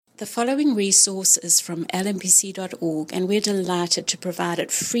The following resource is from lmpc.org, and we're delighted to provide it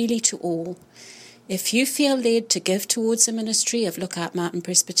freely to all. If you feel led to give towards the ministry of Lookout Mountain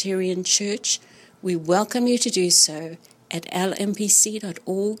Presbyterian Church, we welcome you to do so at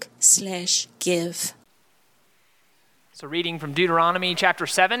lmpc.org/give. So reading from Deuteronomy chapter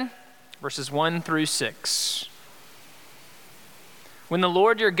 7, verses 1 through 6. When the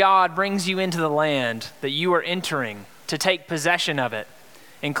Lord your God brings you into the land that you are entering to take possession of it,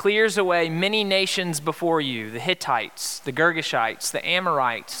 and clears away many nations before you, the Hittites, the Girgashites, the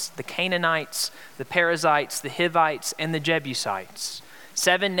Amorites, the Canaanites, the Perizzites, the Hivites, and the Jebusites,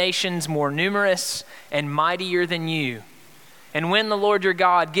 7 nations more numerous and mightier than you. And when the Lord your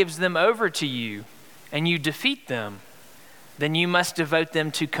God gives them over to you, and you defeat them, then you must devote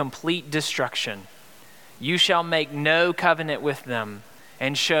them to complete destruction. You shall make no covenant with them,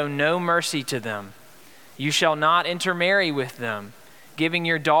 and show no mercy to them. You shall not intermarry with them, giving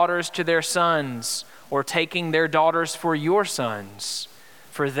your daughters to their sons, or taking their daughters for your sons,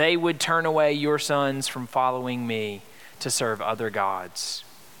 for they would turn away your sons from following me to serve other gods.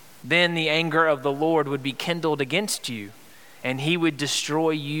 Then the anger of the Lord would be kindled against you, and he would destroy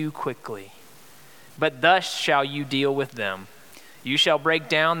you quickly. But thus shall you deal with them. You shall break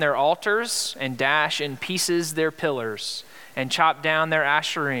down their altars, and dash in pieces their pillars, and chop down their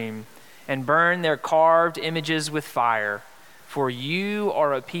asherim, and burn their carved images with fire. For you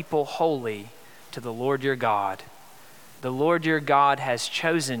are a people holy to the Lord your God. The Lord your God has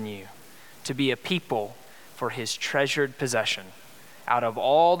chosen you to be a people for his treasured possession out of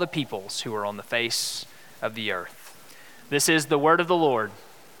all the peoples who are on the face of the earth. This is the word of the Lord.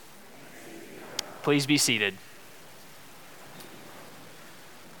 Please be seated.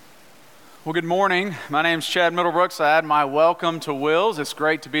 Well, good morning. My name's Chad Middlebrooks. I add my welcome to Will's. It's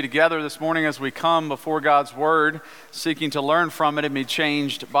great to be together this morning as we come before God's Word, seeking to learn from it and be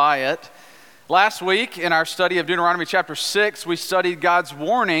changed by it. Last week, in our study of Deuteronomy chapter 6, we studied God's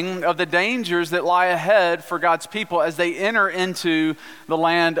warning of the dangers that lie ahead for God's people as they enter into the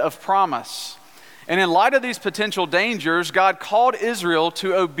land of promise. And in light of these potential dangers, God called Israel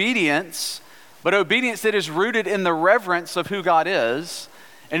to obedience, but obedience that is rooted in the reverence of who God is,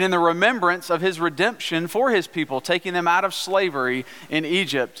 and in the remembrance of his redemption for his people, taking them out of slavery in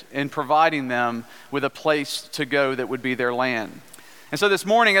Egypt and providing them with a place to go that would be their land. And so this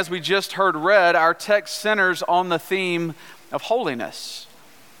morning, as we just heard read, our text centers on the theme of holiness.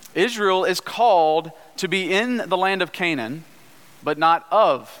 Israel is called to be in the land of Canaan, but not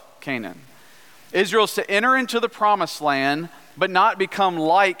of Canaan. Israel is to enter into the promised land, but not become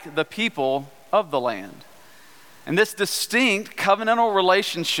like the people of the land. And this distinct covenantal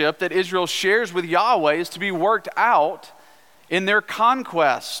relationship that Israel shares with Yahweh is to be worked out in their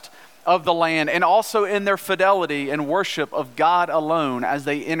conquest of the land and also in their fidelity and worship of God alone as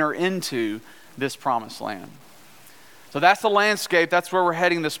they enter into this promised land. So that's the landscape. That's where we're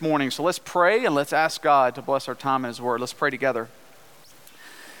heading this morning. So let's pray and let's ask God to bless our time in his word. Let's pray together.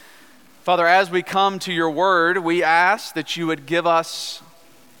 Father, as we come to your word, we ask that you would give us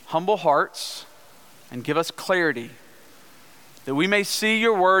humble hearts and give us clarity, that we may see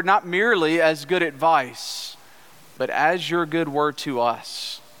your word not merely as good advice, but as your good word to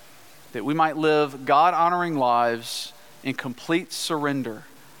us, that we might live God-honoring lives in complete surrender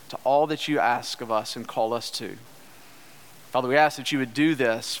to all that you ask of us and call us to. Father, we ask that you would do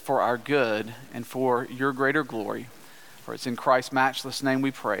this for our good and for your greater glory. For it's in Christ's matchless name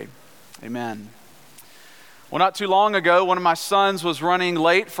we pray. Amen. Well, not too long ago, one of my sons was running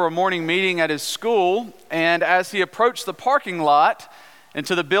late for a morning meeting at his school, and as he approached the parking lot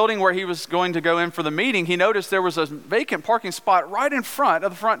into the building where he was going to go in for the meeting, he noticed there was a vacant parking spot right in front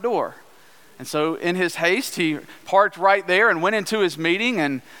of the front door. And so in his haste, he parked right there and went into his meeting,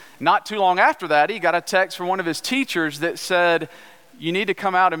 and not too long after that, he got a text from one of his teachers that said, "You need to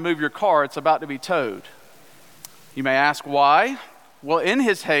come out and move your car, it's about to be towed." You may ask why? Well, in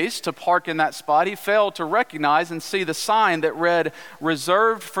his haste to park in that spot, he failed to recognize and see the sign that read,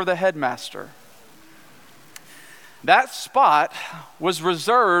 "Reserved for the headmaster." That spot was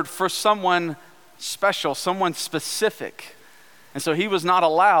reserved for someone special, someone specific. And so he was not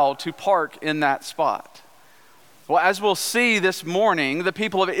allowed to park in that spot. Well, as we'll see this morning, the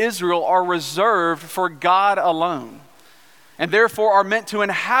people of Israel are reserved for God alone, and therefore are meant to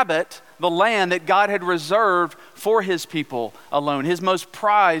inhabit the land that God had reserved for his people alone, his most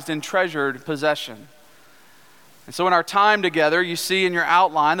prized and treasured possession. And so in our time together, you see in your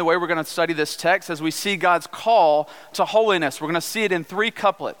outline the way we're going to study this text as we see God's call to holiness. We're going to see it in 3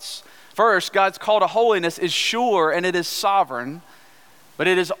 couplets. First, God's call to holiness is sure and it is sovereign, but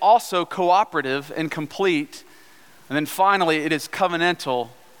it is also cooperative and complete. And then finally, it is covenantal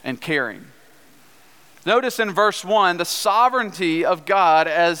and caring. Notice in verse 1 the sovereignty of God,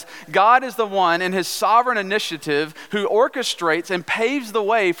 as God is the one in his sovereign initiative who orchestrates and paves the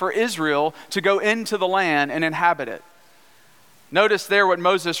way for Israel to go into the land and inhabit it. Notice there what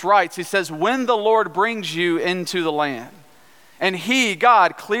Moses writes. He says, when the Lord brings you into the land, and he,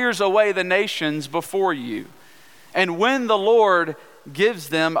 God, clears away the nations before you, and when the Lord gives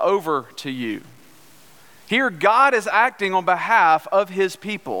them over to you. Here God is acting on behalf of his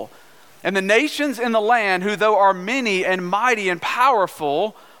people. And the nations in the land, who though are many and mighty and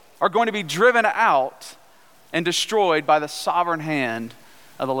powerful, are going to be driven out and destroyed by the sovereign hand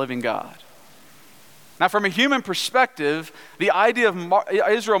of the living God. Now, from a human perspective, the idea of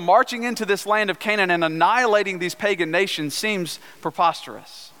Israel marching into this land of Canaan and annihilating these pagan nations seems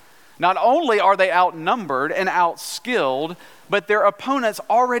preposterous. Not only are they outnumbered and outskilled, but their opponents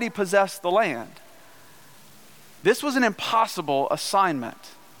already possess the land. This was an impossible assignment,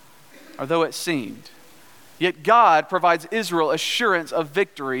 although it seemed. Yet God provides Israel assurance of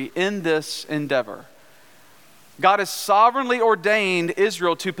victory in this endeavor. God has sovereignly ordained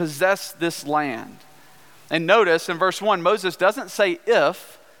Israel to possess this land. And notice in verse 1, Moses doesn't say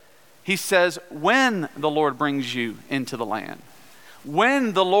if, he says when the Lord brings you into the land.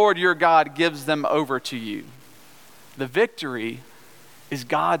 When the Lord your God gives them over to you. The victory is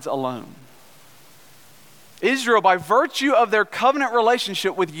God's alone. Israel, by virtue of their covenant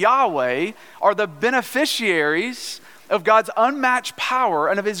relationship with Yahweh, are the beneficiaries of God's unmatched power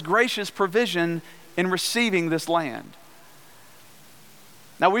and of his gracious provision in receiving this land.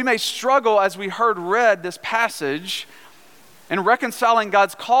 Now, we may struggle, as we read this passage, in reconciling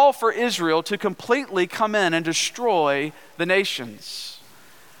God's call for Israel to completely come in and destroy the nations.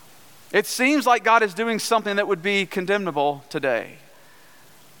 It seems like God is doing something that would be condemnable today.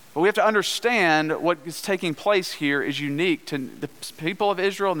 But we have to understand what is taking place here is unique to the people of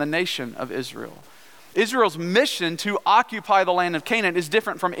Israel and the nation of Israel. Israel's mission to occupy the land of Canaan is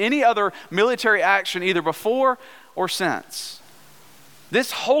different from any other military action either before or since.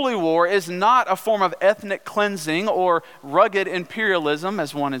 This holy war is not a form of ethnic cleansing or rugged imperialism,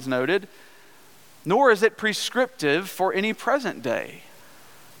 as one has noted, nor is it prescriptive for any present day.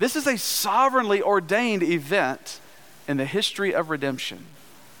 This is a sovereignly ordained event in the history of redemption.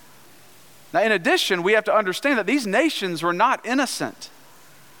 Now, in addition, we have to understand that these nations were not innocent.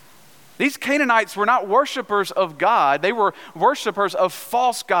 These Canaanites were not worshipers of God. They were worshipers of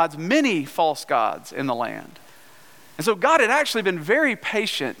false gods, many false gods in the land. And so God had actually been very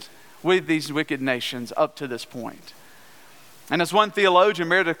patient with these wicked nations up to this point. And as one theologian,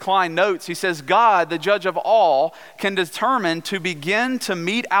 Meredith Kline, notes, he says, God, the judge of all, can determine to begin to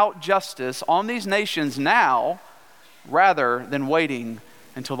mete out justice on these nations now rather than waiting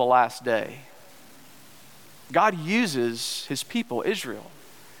until the last day. God uses his people, Israel,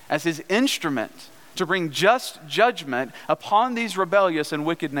 as his instrument to bring just judgment upon these rebellious and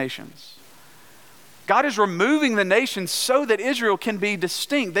wicked nations. God is removing the nations so that Israel can be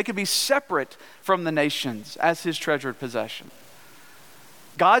distinct. They can be separate from the nations as his treasured possession.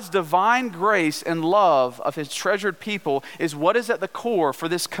 God's divine grace and love of his treasured people is what is at the core for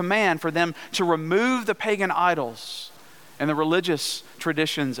this command for them to remove the pagan idols and the religious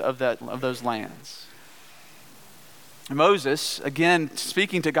traditions of those lands. Moses, again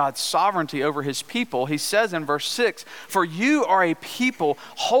speaking to God's sovereignty over his people, he says in verse 6, "For you are a people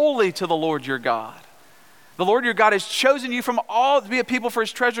holy to the Lord your God. The Lord your God has chosen you from all to be a people for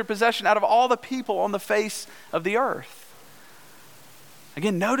his treasured possession out of all the people on the face of the earth."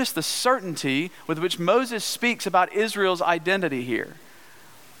 Again, notice the certainty with which Moses speaks about Israel's identity here.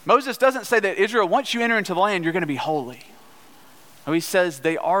 Moses doesn't say that Israel, once you enter into the land, you're going to be holy. No, he says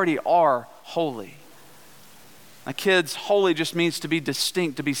they already are holy. Now, kids, holy just means to be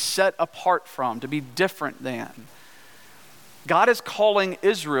distinct, to be set apart from, to be different than. God is calling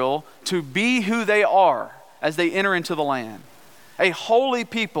Israel to be who they are as they enter into the land. A holy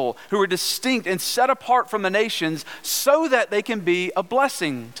people who are distinct and set apart from the nations so that they can be a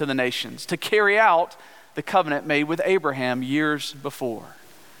blessing to the nations, to carry out the covenant made with Abraham years before.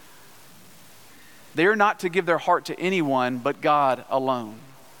 They are not to give their heart to anyone but God alone.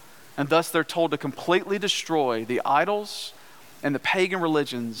 And thus they're told to completely destroy the idols and the pagan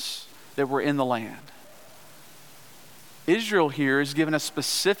religions that were in the land. Israel here is given a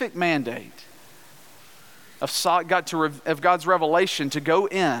specific mandate of God's revelation to go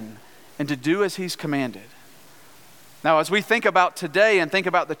in and to do as he's commanded. Now, as we think about today and think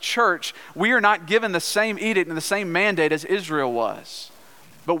about the church, we are not given the same edict and the same mandate as Israel was.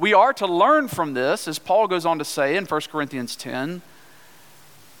 But we are to learn from this, as Paul goes on to say in 1 Corinthians 10,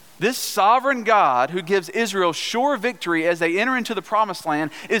 This sovereign God who gives Israel sure victory as they enter into the promised land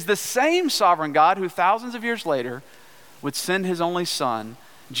is the same sovereign God who thousands of years later would send his only Son,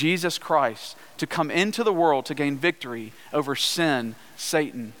 Jesus Christ, to come into the world to gain victory over sin,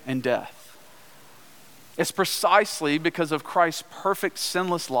 Satan, and death. It's precisely because of Christ's perfect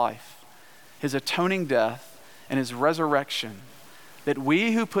sinless life, his atoning death, and his resurrection that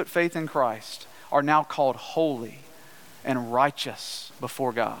we who put faith in Christ are now called holy and righteous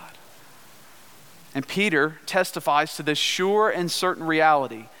before God. And Peter testifies to this sure and certain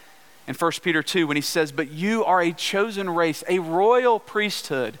reality in 1 Peter 2 when he says, "But you are a chosen race, a royal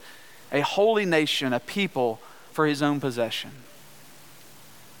priesthood, a holy nation, a people for his own possession."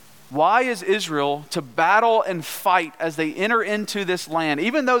 Why is Israel to battle and fight as they enter into this land,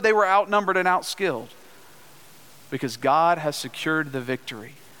 even though they were outnumbered and outskilled? Because God has secured the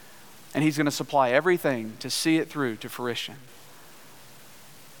victory, and he's going to supply everything to see it through to fruition.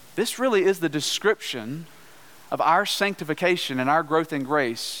 This really is the description of our sanctification and our growth in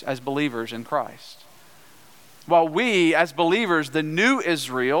grace as believers in Christ. While we, as believers, the new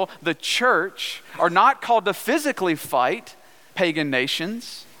Israel, the church, are not called to physically fight pagan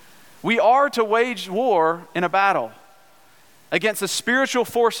nations, we are to wage war in a battle against the spiritual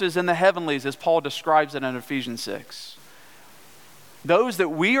forces in the heavenlies, as Paul describes it in Ephesians 6. Those that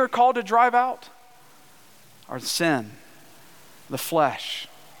we are called to drive out are sin, the flesh,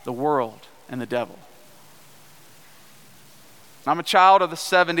 the world, and the devil. I'm a child of the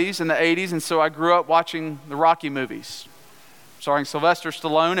 70s and the 80s, and so I grew up watching the Rocky movies, starring Sylvester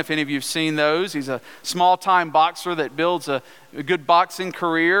Stallone, if any of you have seen those. He's a small-time boxer that builds a good boxing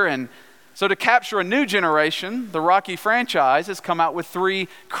career. And so to capture a new generation, the Rocky franchise has come out with 3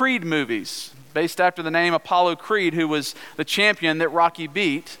 Creed movies, based after the name Apollo Creed, who was the champion that Rocky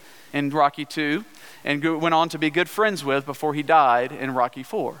beat in Rocky II, and went on to be good friends with before he died in Rocky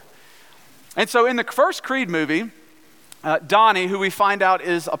IV. And so in the first Creed movie, Donnie, who we find out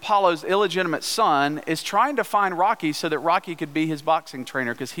is Apollo's illegitimate son, is trying to find Rocky so that Rocky could be his boxing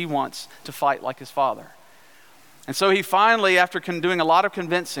trainer because he wants to fight like his father. And so he finally, after doing a lot of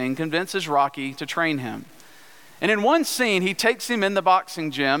convincing, convinces Rocky to train him. And in one scene, he takes him in the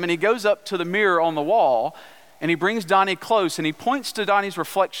boxing gym and he goes up to the mirror on the wall and he brings Donnie close and he points to Donnie's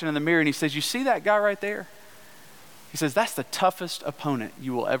reflection in the mirror and he says, "You see that guy right there?" He says, "That's the toughest opponent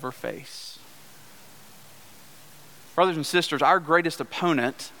you will ever face." Brothers and sisters, our greatest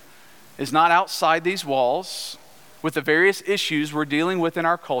opponent is not outside these walls with the various issues we're dealing with in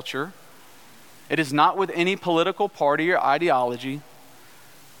our culture. It is not with any political party or ideology.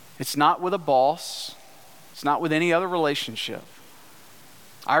 It's not with a boss. It's not with any other relationship.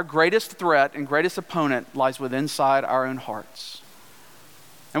 Our greatest threat and greatest opponent lies within inside our own hearts.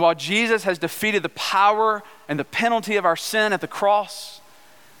 And while Jesus has defeated the power and the penalty of our sin at the cross,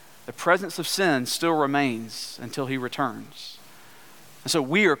 the presence of sin still remains until he returns. And so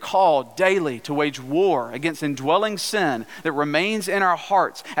we are called daily to wage war against indwelling sin that remains in our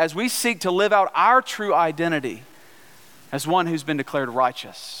hearts as we seek to live out our true identity as one who's been declared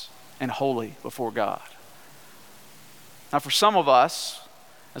righteous and holy before God. Now, for some of us,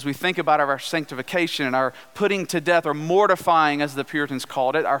 as we think about our sanctification and our putting to death or mortifying, as the Puritans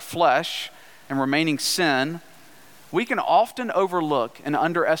called it, our flesh and remaining sin, we can often overlook and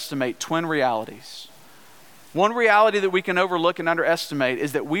underestimate twin realities. One reality that we can overlook and underestimate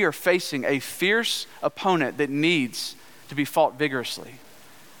is that we are facing a fierce opponent that needs to be fought vigorously.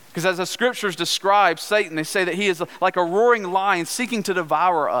 Because as the scriptures describe Satan, they say that he is like a roaring lion seeking to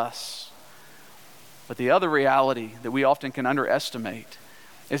devour us. But the other reality that we often can underestimate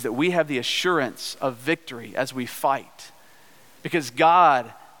is that we have the assurance of victory as we fight. Because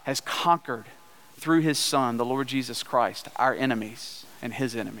God has conquered through his Son, the Lord Jesus Christ, our enemies and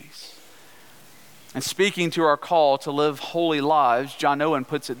his enemies. And speaking to our call to live holy lives, John Owen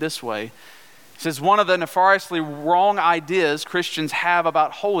puts it this way. He says, one of the nefariously wrong ideas Christians have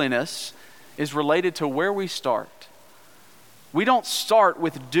about holiness is related to where we start. We don't start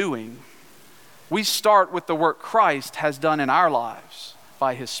with doing. We start with the work Christ has done in our lives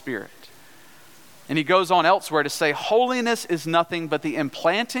by his Spirit. And he goes on elsewhere to say, holiness is nothing but the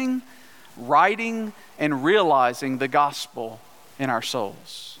implanting, writing, and realizing the gospel in our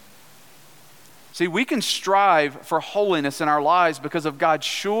souls. See, we can strive for holiness in our lives because of God's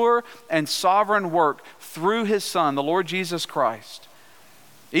sure and sovereign work through his Son, the Lord Jesus Christ,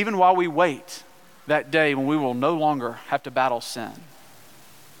 even while we wait that day when we will no longer have to battle sin.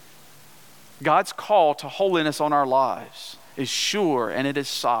 God's call to holiness on our lives is sure and it is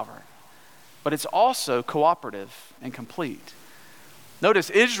sovereign, but it's also cooperative and complete.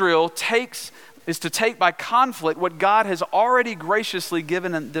 Notice Israel takes is to take by conflict what God has already graciously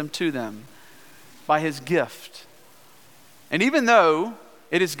given them to them by his gift. And even though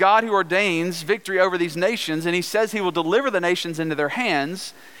it is God who ordains victory over these nations, and he says he will deliver the nations into their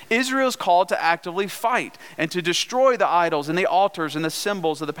hands, Israel is called to actively fight and to destroy the idols and the altars and the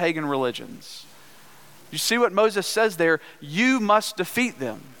symbols of the pagan religions. You see what Moses says there? You must defeat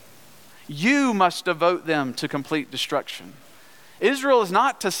them. You must devote them to complete destruction. Israel is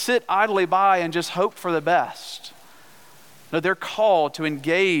not to sit idly by and just hope for the best. No, they're called to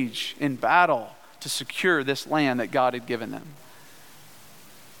engage in battle to secure this land that God had given them.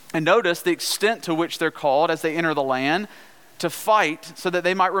 And notice the extent to which they're called as they enter the land to fight so that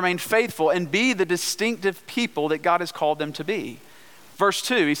they might remain faithful and be the distinctive people that God has called them to be. Verse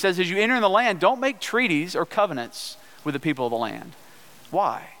 2, he says, as you enter in the land, don't make treaties or covenants with the people of the land.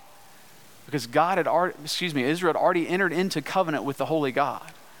 Why? Because Israel had already entered into covenant with the holy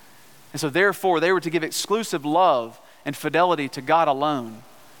God. And so therefore they were to give exclusive love and fidelity to God alone.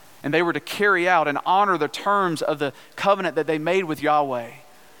 And they were to carry out and honor the terms of the covenant that they made with Yahweh,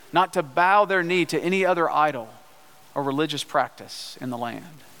 not to bow their knee to any other idol or religious practice in the land.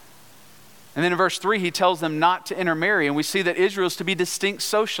 And then in verse 3, he tells them not to intermarry. And we see that Israel is to be distinct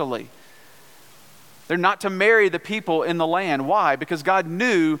socially. They're not to marry the people in the land. Why? Because God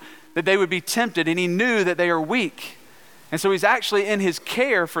knew that they would be tempted, and he knew that they are weak. And so he's actually, in his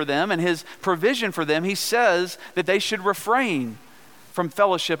care for them and his provision for them, he says that they should refrain from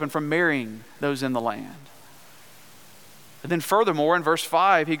fellowship and from marrying those in the land. And then furthermore, in verse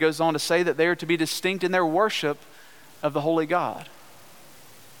 5, he goes on to say that they are to be distinct in their worship of the holy God.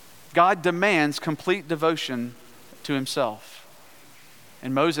 God demands complete devotion to himself.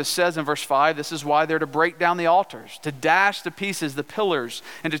 And Moses says in verse 5, this is why they're to break down the altars, to dash to pieces the pillars,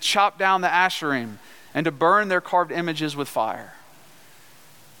 and to chop down the Asherim, and to burn their carved images with fire.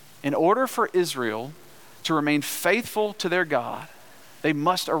 In order for Israel to remain faithful to their God, they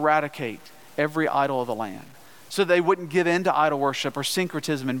must eradicate every idol of the land, so they wouldn't give in to idol worship or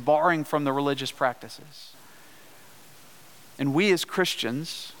syncretism and borrowing from the religious practices. And we as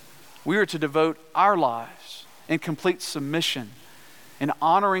Christians, we are to devote our lives in complete submission and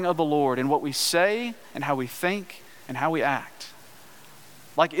honoring of the Lord in what we say and how we think and how we act.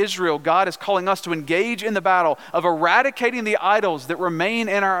 Like Israel, God is calling us to engage in the battle of eradicating the idols that remain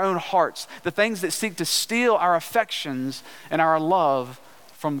in our own hearts, the things that seek to steal our affections and our love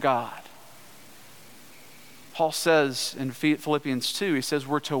from God. Paul says in Philippians 2, he says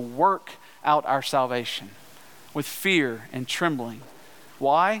we're to work out our salvation with fear and trembling.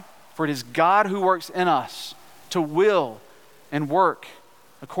 Why? For it is God who works in us to will and work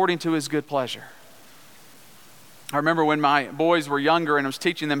according to his good pleasure. I remember when my boys were younger and I was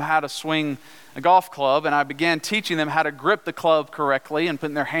teaching them how to swing a golf club, and I began teaching them how to grip the club correctly and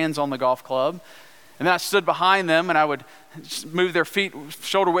putting their hands on the golf club. And then I stood behind them and I would move their feet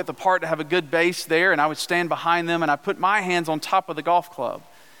shoulder width apart to have a good base there, and I would stand behind them and I put my hands on top of the golf club.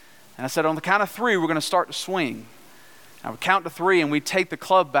 And I said, on the count of 3, we're going to start to swing. I would count to 3 and we'd take the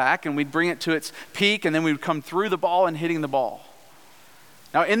club back and we'd bring it to its peak, and then we would come through the ball and hitting the ball.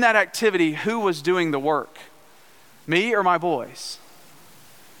 Now in that activity, who was doing the work? Me or my boys?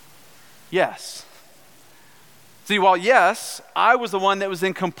 Yes. See, while yes, I was the one that was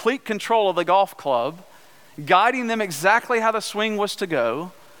in complete control of the golf club, guiding them exactly how the swing was to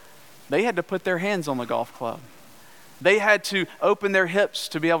go, they had to put their hands on the golf club. They had to open their hips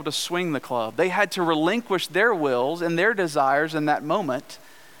to be able to swing the club. They had to relinquish their wills and their desires in that moment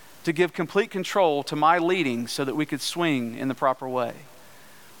to give complete control to my leading so that we could swing in the proper way.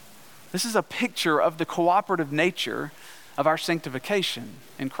 This is a picture of the cooperative nature of our sanctification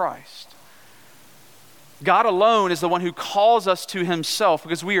in Christ. God alone is the one who calls us to himself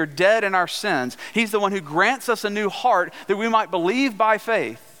because we are dead in our sins. He's the one who grants us a new heart that we might believe by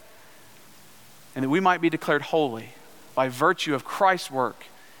faith and that we might be declared holy by virtue of Christ's work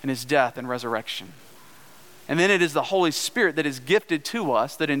and his death and resurrection. And then it is the Holy Spirit that is gifted to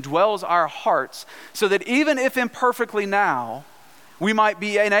us, that indwells our hearts, so that even if imperfectly now, we might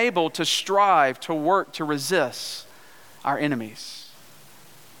be enabled to strive, to work, to resist our enemies.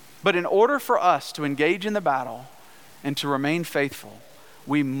 But in order for us to engage in the battle and to remain faithful,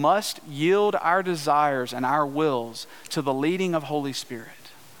 we must yield our desires and our wills to the leading of Holy Spirit.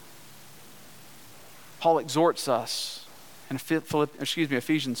 Paul exhorts us in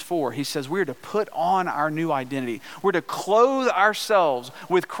Ephesians 4. He says we're to put on our new identity. We're to clothe ourselves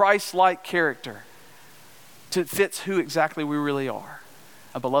with Christ-like character to fit who exactly we really are,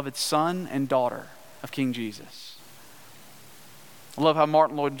 a beloved son and daughter of King Jesus. I love how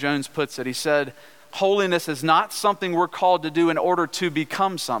Martin Lloyd-Jones puts it. He said, holiness is not something we're called to do in order to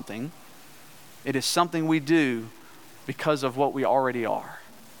become something. It is something we do because of what we already are.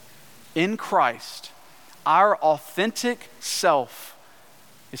 In Christ, our authentic self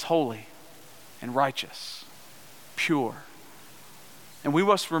is holy and righteous, pure. And we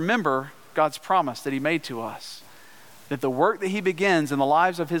must remember God's promise that he made to us, that the work that he begins in the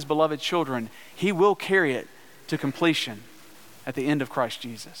lives of his beloved children, he will carry it to completion at the end of Christ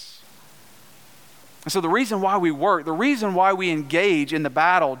Jesus. And so the reason why we work, the reason why we engage in the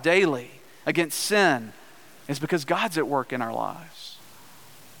battle daily against sin is because God's at work in our lives.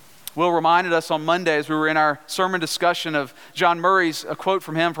 Will reminded us on Monday as we were in our sermon discussion of John Murray's, a quote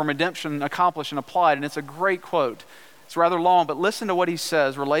from him from Redemption Accomplished and Applied, and it's a great quote. It's rather long, but listen to what he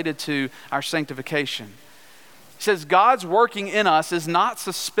says related to our sanctification. He says, God's working in us is not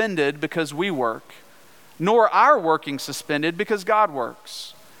suspended because we work, nor our working suspended because God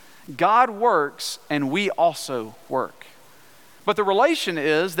works. God works and we also work. But the relation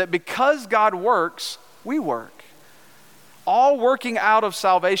is that because God works, we work. All working out of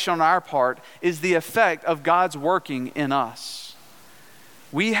salvation on our part is the effect of God's working in us.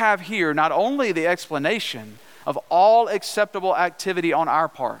 We have here not only the explanation of all acceptable activity on our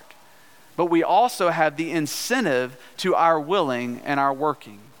part, but we also have the incentive to our willing and our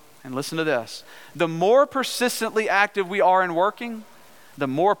working. And listen to this. The more persistently active we are in working, the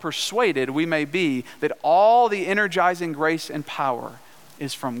more persuaded we may be that all the energizing grace and power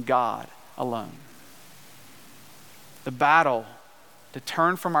is from God alone. The battle to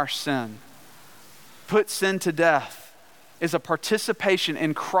turn from our sin, put sin to death, is a participation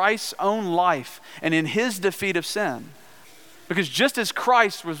in Christ's own life and in his defeat of sin. Because just as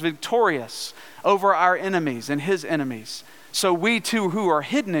Christ was victorious over our enemies and his enemies, so we too who are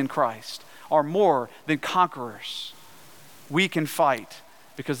hidden in Christ are more than conquerors. We can fight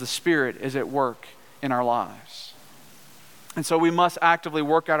because the Spirit is at work in our lives. And so we must actively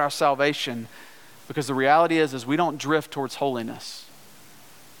work out our salvation, because the reality is we don't drift towards holiness.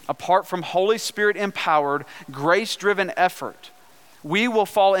 Apart from Holy Spirit empowered, grace-driven effort, we will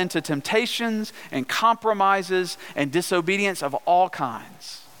fall into temptations and compromises and disobedience of all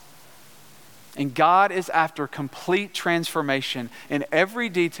kinds. And God is after complete transformation in every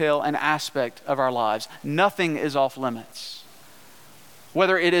detail and aspect of our lives. Nothing is off limits.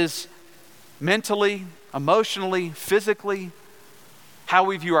 Whether it is mentally, emotionally, physically, how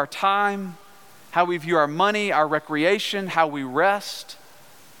we view our time, how we view our money, our recreation, how we rest,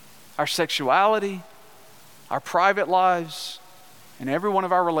 our sexuality, our private lives, and every one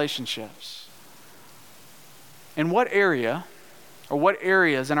of our relationships. In what area or what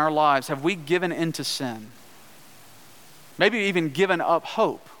areas in our lives have we given into sin? Maybe even given up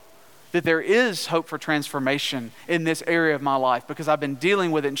hope that there is hope for transformation in this area of my life because I've been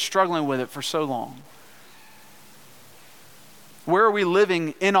dealing with it and struggling with it for so long. Where are we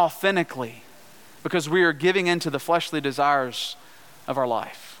living inauthentically because we are giving into the fleshly desires of our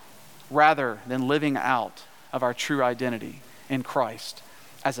life rather than living out of our true identity in Christ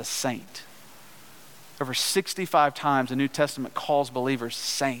as a saint? Over 65 times the New Testament calls believers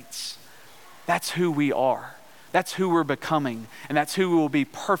saints. That's who we are. That's who we're becoming. And that's who we will be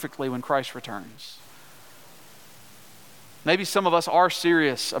perfectly when Christ returns. Maybe some of us are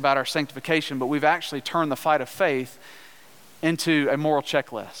serious about our sanctification, but we've actually turned the fight of faith into a moral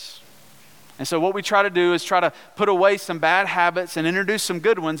checklist. And so what we try to do is try to put away some bad habits and introduce some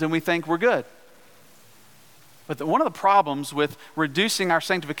good ones, and we think we're good. But one of the problems with reducing our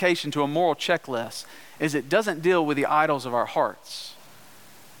sanctification to a moral checklist is it doesn't deal with the idols of our hearts.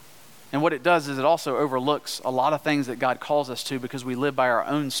 And what it does is it also overlooks a lot of things that God calls us to because we live by our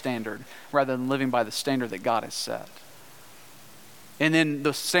own standard rather than living by the standard that God has set. And then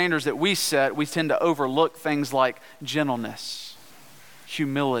the standards that we set, we tend to overlook things like gentleness,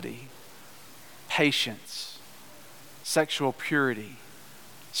 humility, patience, sexual purity,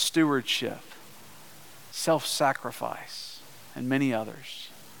 stewardship, self-sacrifice, and many others.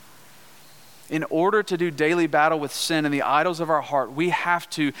 In order to do daily battle with sin and the idols of our heart, we have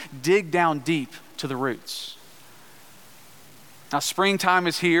to dig down deep to the roots. Now, springtime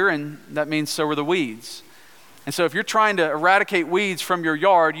is here, and that means so are the weeds. And so if you're trying to eradicate weeds from your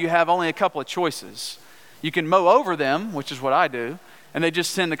yard, you have only a couple of choices. You can mow over them, which is what I do, and they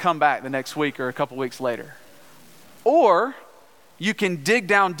just tend to come back the next week or a couple weeks later. Or you can dig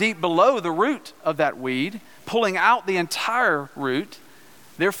down deep below the root of that weed, pulling out the entire root.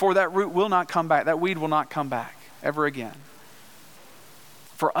 Therefore, that root will not come back. That weed will not come back ever again.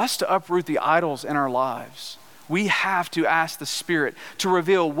 For us to uproot the idols in our lives, we have to ask the Spirit to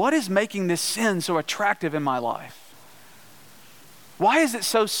reveal what is making this sin so attractive in my life. Why is it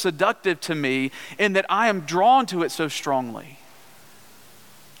so seductive to me in that I am drawn to it so strongly?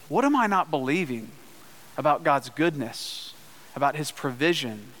 What am I not believing about God's goodness, about his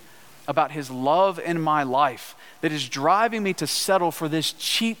provision, about his love in my life that is driving me to settle for this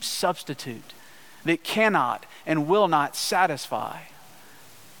cheap substitute that cannot and will not satisfy?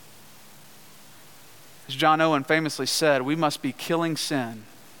 As John Owen famously said, we must be killing sin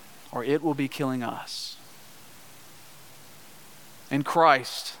or it will be killing us. In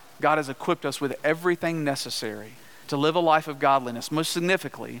Christ, God has equipped us with everything necessary to live a life of godliness, most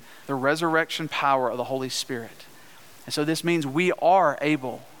significantly, the resurrection power of the Holy Spirit. And so this means we are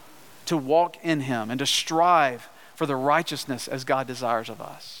able to walk in him and to strive for the righteousness as God desires of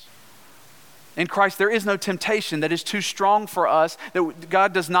us. In Christ, there is no temptation that is too strong for us, that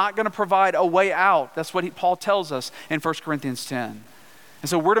God does not going to provide a way out. That's what Paul tells us in 1 Corinthians 10. And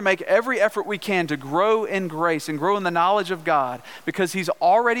so we're to make every effort we can to grow in grace and grow in the knowledge of God, because he's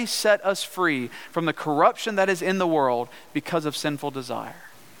already set us free from the corruption that is in the world because of sinful desire.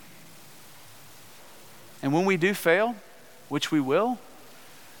 And when we do fail, which we will,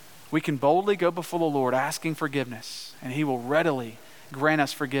 we can boldly go before the Lord asking forgiveness, and he will readily grant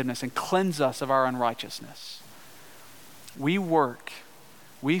us forgiveness and cleanse us of our unrighteousness. We work,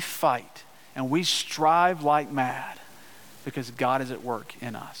 we fight, and we strive like mad because God is at work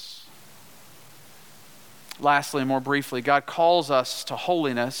in us. Lastly, and more briefly, God calls us to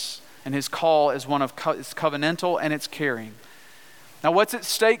holiness, and his call is one of it's covenantal and it's caring. Now, what's at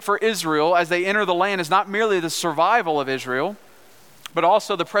stake for Israel as they enter the land is not merely the survival of Israel, but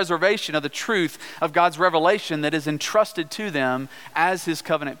also the preservation of the truth of God's revelation that is entrusted to them as his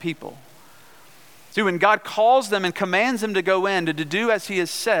covenant people. See, when God calls them and commands them to go in, to do as he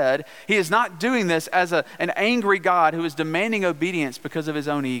has said, he is not doing this as an angry God who is demanding obedience because of his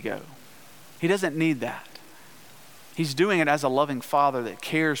own ego. He doesn't need that. He's doing it as a loving father that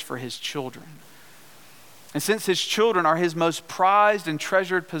cares for his children. And since his children are his most prized and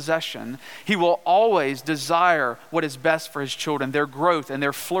treasured possession, he will always desire what is best for his children, their growth and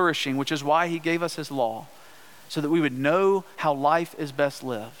their flourishing, which is why he gave us his law, so that we would know how life is best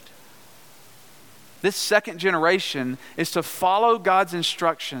lived. This second generation is to follow God's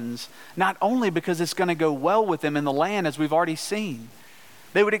instructions, not only because it's going to go well with them in the land, as we've already seen.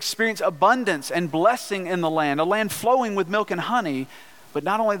 They would experience abundance and blessing in the land, a land flowing with milk and honey. But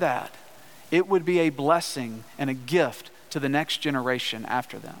not only that, it would be a blessing and a gift to the next generation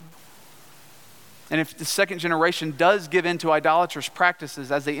after them. And if the second generation does give in to idolatrous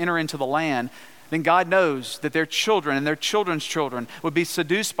practices as they enter into the land, then God knows that their children and their children's children would be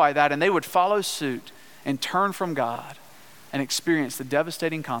seduced by that, and they would follow suit and turn from God and experience the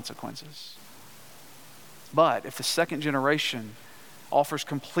devastating consequences. But if the second generation offers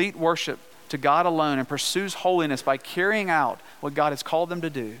complete worship to God alone and pursues holiness by carrying out what God has called them to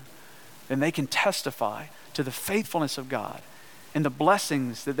do, then they can testify to the faithfulness of God and the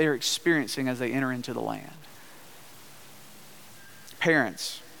blessings that they are experiencing as they enter into the land.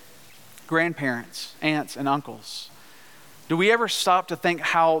 Parents, grandparents, aunts, and uncles, do we ever stop to think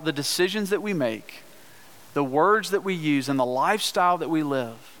how the decisions that we make, the words that we use, and the lifestyle that we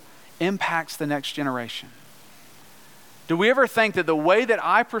live impacts the next generation? Do we ever think that the way that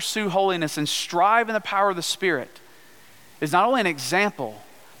I pursue holiness and strive in the power of the Spirit is not only an example,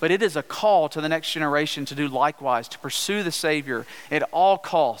 but it is a call to the next generation to do likewise, to pursue the Savior at all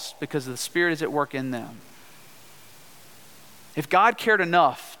costs because the Spirit is at work in them? If God cared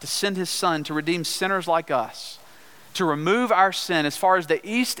enough to send his Son to redeem sinners like us, to remove our sin as far as the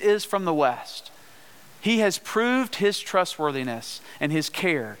east is from the west, he has proved his trustworthiness and his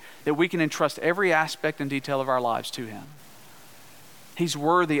care that we can entrust every aspect and detail of our lives to him. He's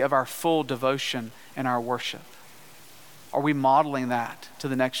worthy of our full devotion and our worship. Are we modeling that to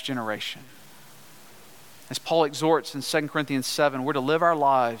the next generation? As Paul exhorts in 2 Corinthians 7, we're to live our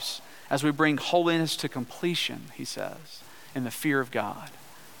lives as we bring holiness to completion, he says, in the fear of God.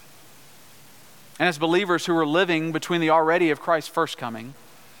 And as believers who are living between the already of Christ's first coming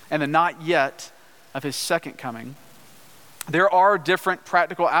and the not yet of his second coming, there are different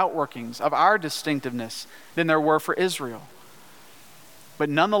practical outworkings of our distinctiveness than there were for Israel. But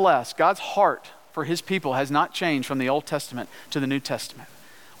nonetheless, God's heart for his people has not changed from the Old Testament to the New Testament.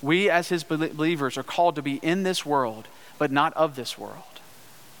 We as his believers are called to be in this world, but not of this world.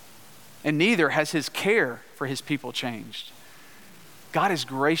 And neither has his care for his people changed. God is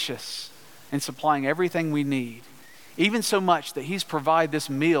gracious in supplying everything we need, even so much that he's provided this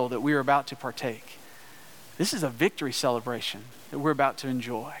meal that we are about to partake. This is a victory celebration that we're about to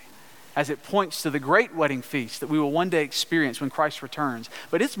enjoy, as it points to the great wedding feast that we will one day experience when Christ returns.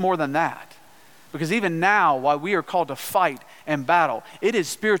 But it's more than that, because even now, while we are called to fight and battle, it is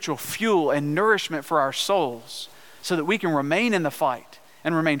spiritual fuel and nourishment for our souls so that we can remain in the fight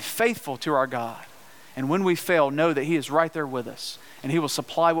and remain faithful to our God. And when we fail, know that He is right there with us, and He will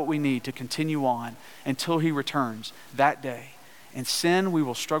supply what we need to continue on until He returns that day. And sin we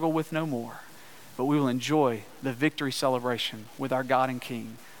will struggle with no more, but we will enjoy the victory celebration with our God and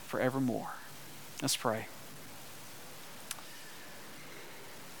King forevermore. Let's pray.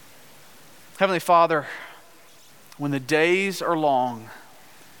 Heavenly Father, when the days are long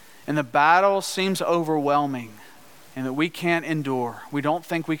and the battle seems overwhelming and that we can't endure, we don't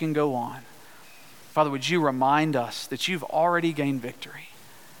think we can go on, Father, would you remind us that you've already gained victory,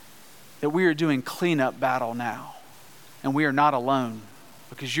 that we are doing cleanup battle now, and we are not alone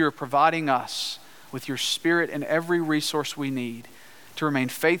because you're providing us with your Spirit and every resource we need to remain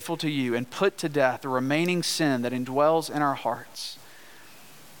faithful to you and put to death the remaining sin that indwells in our hearts.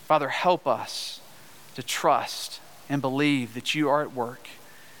 Father, help us to trust and believe that you are at work.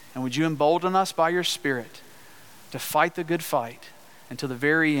 And would you embolden us by your Spirit to fight the good fight until the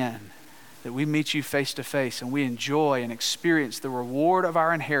very end, that we meet you face to face and we enjoy and experience the reward of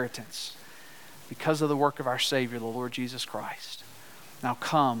our inheritance because of the work of our Savior, the Lord Jesus Christ. Now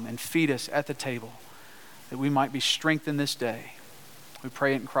come and feed us at the table that we might be strengthened this day. We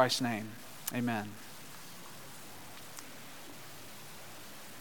pray it in Christ's name. Amen.